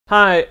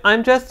Hi,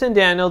 I'm Justin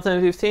Daniels, and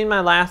if you've seen my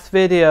last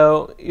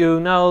video, you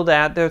know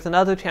that there's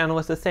another channel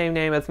with the same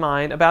name as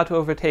mine about to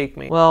overtake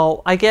me.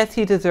 Well, I guess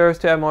he deserves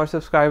to have more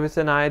subscribers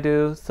than I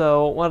do,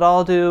 so what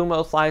I'll do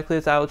most likely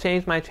is I will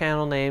change my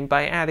channel name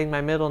by adding my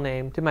middle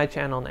name to my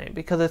channel name,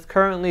 because it's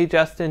currently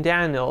Justin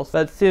Daniels,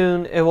 but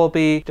soon it will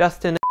be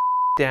Justin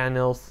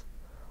Daniels.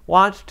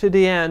 Watch to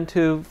the end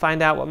to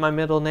find out what my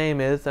middle name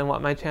is and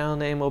what my channel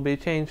name will be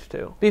changed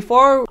to.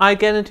 Before I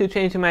get into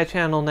changing my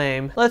channel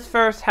name, let's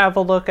first have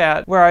a look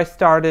at where I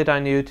started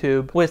on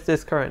YouTube with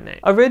this current name.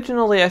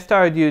 Originally, I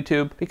started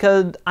YouTube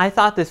because I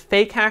thought this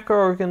fake hacker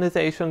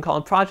organization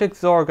called Project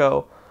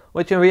Zorgo,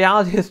 which in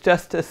reality is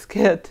just a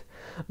skit,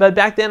 but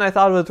back then I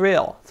thought it was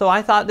real. So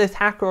I thought this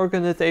hacker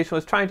organization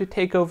was trying to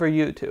take over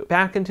YouTube.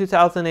 Back in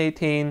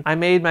 2018, I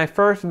made my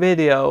first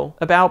video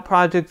about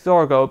Project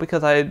Zorgo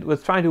because I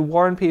was trying to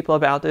warn people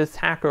about this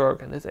hacker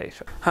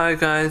organization. Hi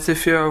guys,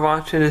 if you are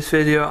watching this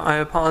video, I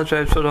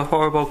apologize for the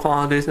horrible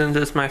quality since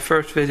this is my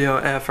first video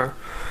ever.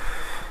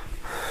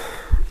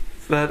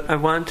 But I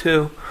want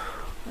to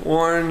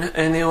warn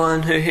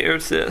anyone who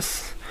hears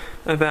this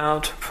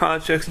about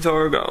Project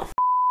Zorgo.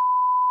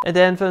 And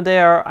then from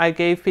there, I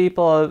gave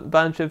people a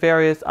bunch of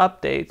various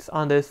updates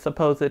on this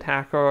supposed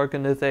hacker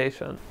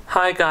organization.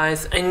 Hi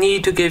guys, I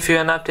need to give you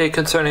an update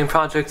concerning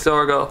Project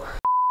Zorgo.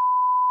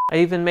 I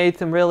even made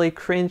some really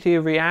cringy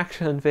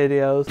reaction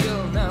videos.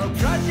 You'll know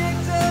Project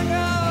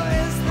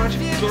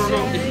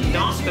Zorgo is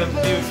not the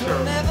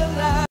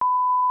future.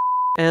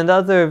 And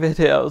other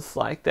videos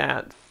like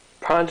that.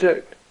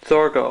 Project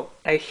Zorgo,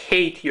 I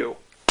hate you.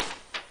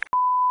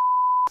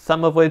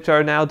 Some of which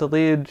are now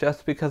deleted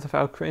just because of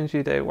how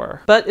cringy they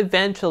were. But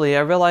eventually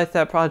I realized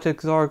that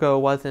Project Zorgo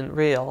wasn't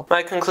real.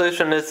 My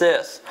conclusion is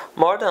this: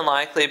 more than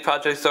likely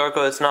Project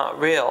Zorgo is not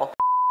real.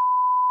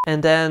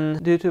 And then,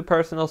 due to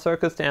personal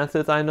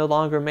circumstances, I no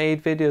longer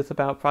made videos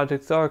about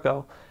Project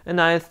Zorgo,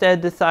 and I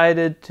instead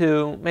decided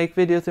to make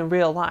videos in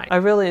real life. I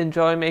really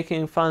enjoy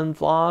making fun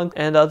vlogs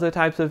and other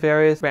types of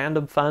various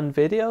random fun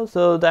videos,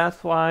 so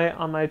that's why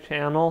on my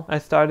channel I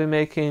started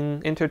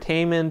making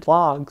entertainment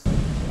vlogs.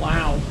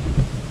 Wow.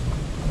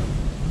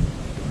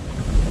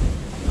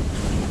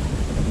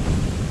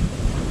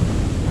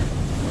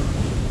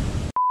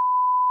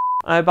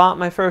 I bought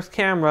my first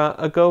camera,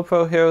 a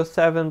GoPro Hero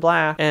 7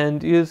 Black,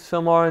 and used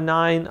Filmora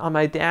 9 on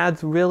my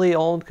dad's really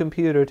old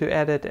computer to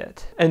edit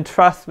it. And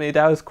trust me,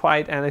 that was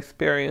quite an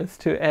experience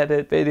to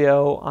edit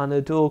video on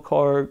a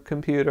dual-core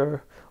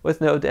computer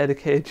with no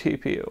dedicated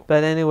GPU.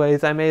 But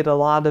anyways, I made a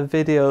lot of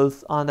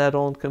videos on that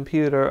old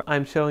computer.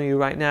 I'm showing you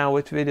right now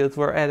which videos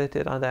were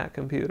edited on that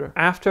computer.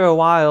 After a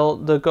while,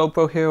 the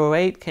GoPro Hero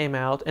 8 came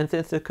out, and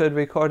since it could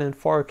record in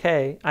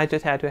 4K, I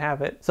just had to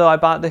have it. So I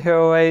bought the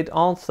Hero 8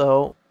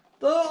 also.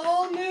 The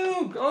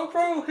all-new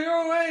GoPro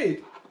Hero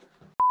 8!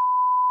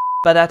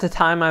 But at the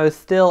time I was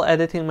still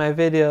editing my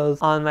videos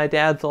on my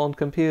dad's old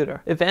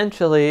computer.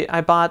 Eventually,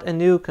 I bought a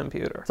new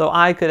computer, so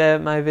I could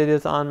edit my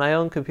videos on my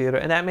own computer,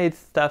 and that made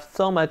stuff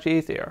so much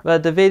easier.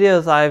 But the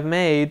videos I've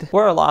made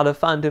were a lot of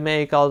fun to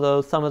make,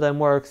 although some of them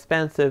were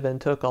expensive and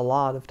took a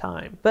lot of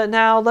time. But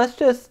now, let's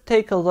just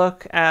take a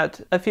look at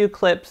a few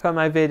clips from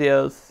my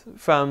videos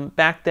from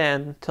back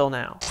then till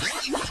now.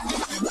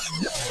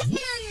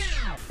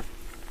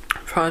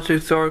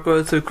 Project Zorgo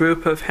is a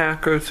group of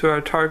hackers who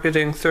are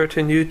targeting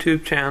certain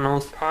YouTube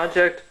channels.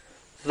 Project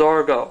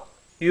Zorgo,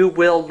 you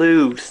will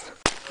lose.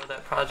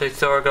 That Project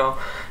Zorgo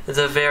is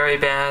a very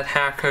bad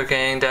hacker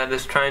gang that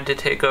is trying to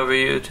take over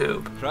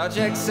YouTube.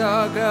 Project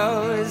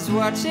Zorgo is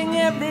watching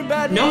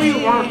everybody. No,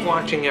 you aren't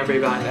watching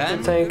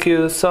everybody. Thank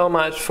you so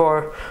much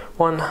for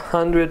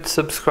 100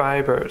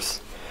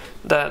 subscribers.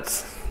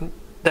 That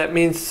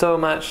means so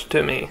much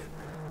to me.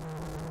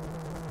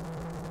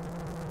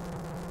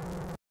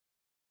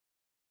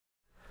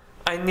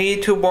 I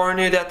need to warn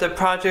you that the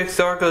Project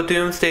Zorgo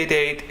doomsday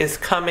date is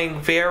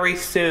coming very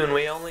soon.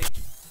 The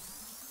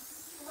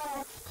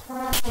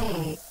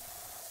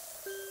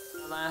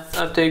last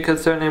update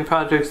concerning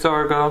Project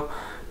Zorgo,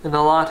 and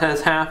a lot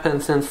has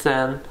happened since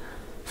then.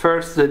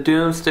 First, the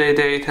doomsday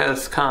date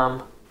has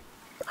come.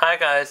 Hi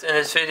guys, in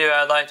this video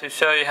I'd like to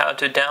show you how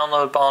to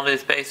download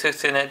Baldi's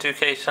Basics in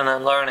Education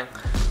and Learning.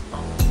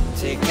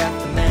 Take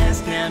out the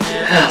mask now,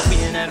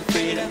 we're not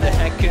afraid of the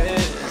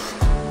hackers.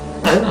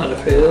 I'm not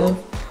afraid of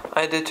them.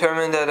 I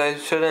determined that I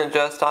shouldn't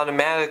just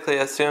automatically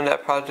assume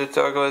that Project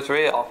Zorgo is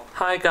real.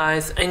 Hi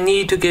guys, I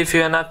need to give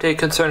you an update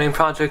concerning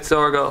Project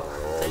Zorgo.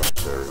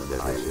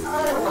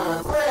 I want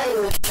to play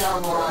with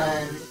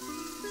someone.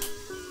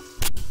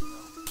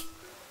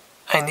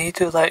 I need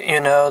to let you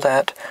know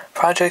that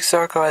Project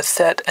Zorgo has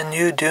set a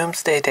new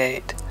doomsday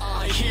date.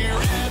 I hear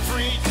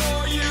every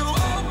door you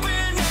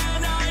open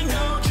and I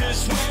know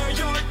just where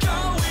you're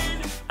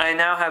going. I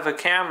now have a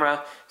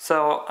camera,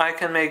 so I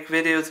can make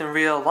videos in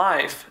real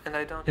life, and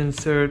I don't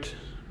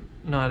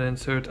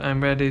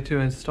I'm ready to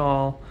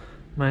install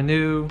my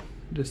new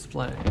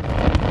display.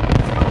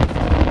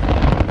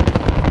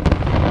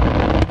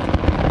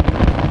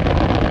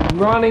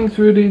 Running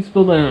through these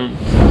balloons.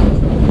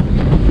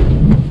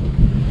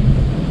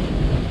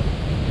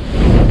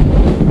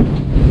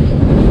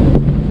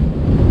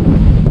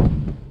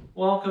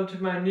 welcome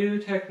to my new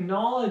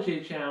technology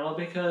channel,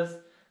 because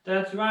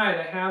that's right,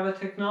 I have a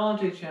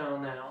technology channel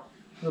now.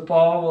 The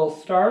ball will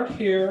start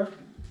here,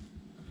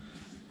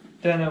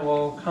 then it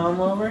will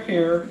come over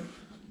here,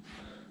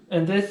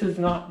 and this is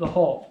not the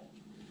hole.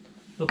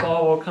 The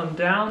ball will come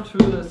down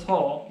through this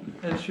hole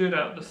and shoot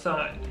out the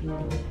side.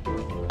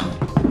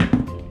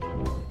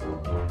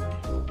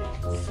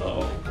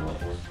 So,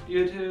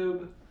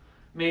 YouTube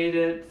made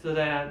it so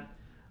that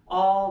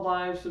all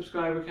live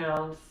subscriber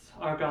counts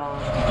are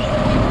gone.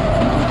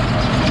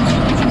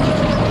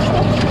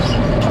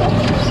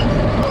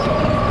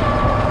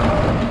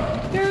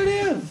 There it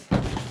is!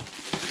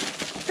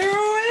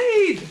 Hero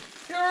 8!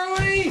 Hero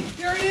 8!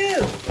 Here it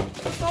is!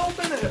 Let's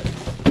open it!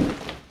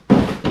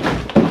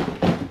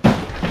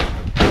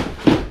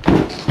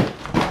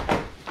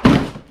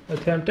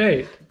 Attempt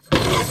 8.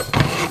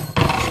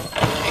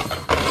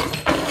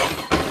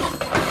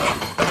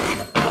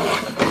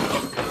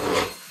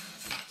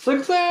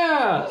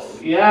 Success!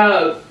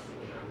 Yes!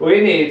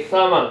 We need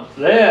some of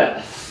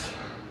this.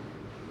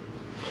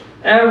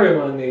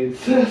 Everyone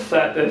needs this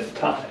at this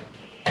time.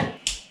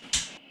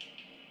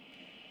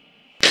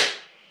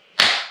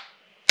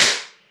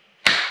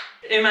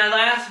 In my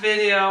last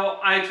video,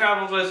 I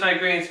traveled with my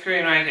green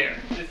screen right here.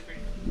 This green.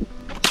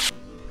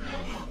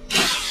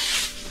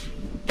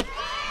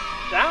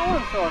 That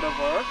one sort of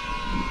worked.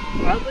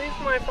 At least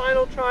my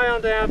final try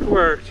on that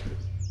worked.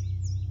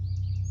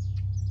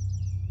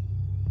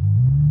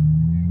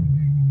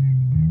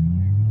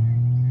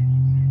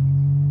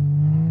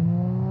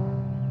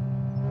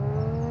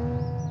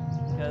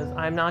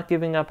 I'm not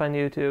giving up on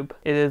YouTube.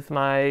 It is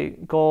my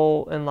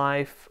goal in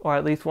life, or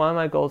at least one of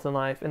my goals in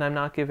life, and I'm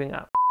not giving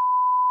up.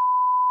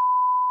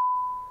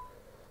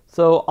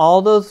 So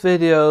all those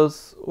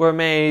videos were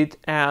made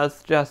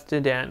as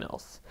Justin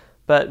Daniels.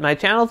 But my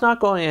channel's not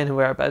going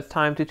anywhere, but it's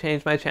time to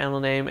change my channel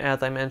name,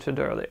 as I mentioned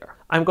earlier.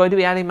 I'm going to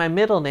be adding my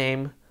middle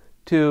name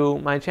to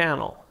my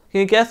channel.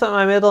 Can you guess what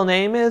my middle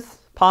name is?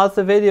 Pause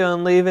the video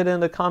and leave it in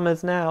the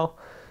comments now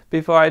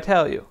before I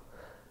tell you.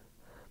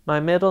 My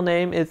middle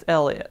name is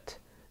Elliot.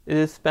 It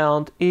is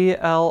spelled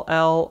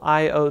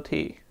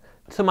E-L-L-I-O-T.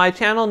 So my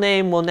channel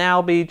name will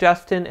now be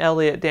Justin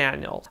Elliot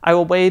Daniels. I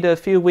will wait a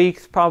few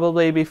weeks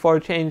probably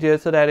before changing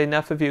it so that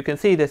enough of you can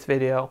see this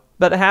video.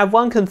 But I have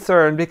one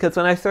concern, because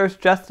when I search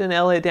Justin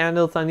Elliot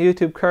Daniels on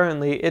YouTube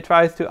currently, it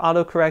tries to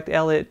autocorrect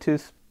Elliot to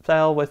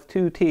spell with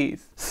 2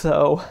 T's.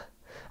 So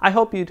I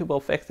hope YouTube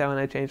will fix that when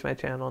I change my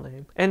channel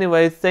name.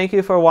 Anyways, thank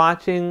you for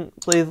watching.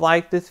 Please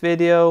like this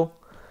video,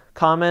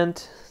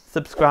 comment,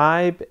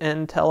 subscribe,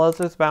 and tell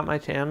others about my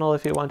channel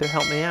if you want to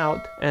help me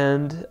out.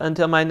 And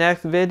until my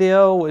next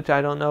video, which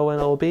I don't know when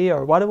it will be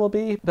or what it will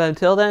be, but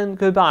until then,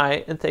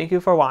 goodbye, and thank you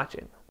for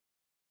watching.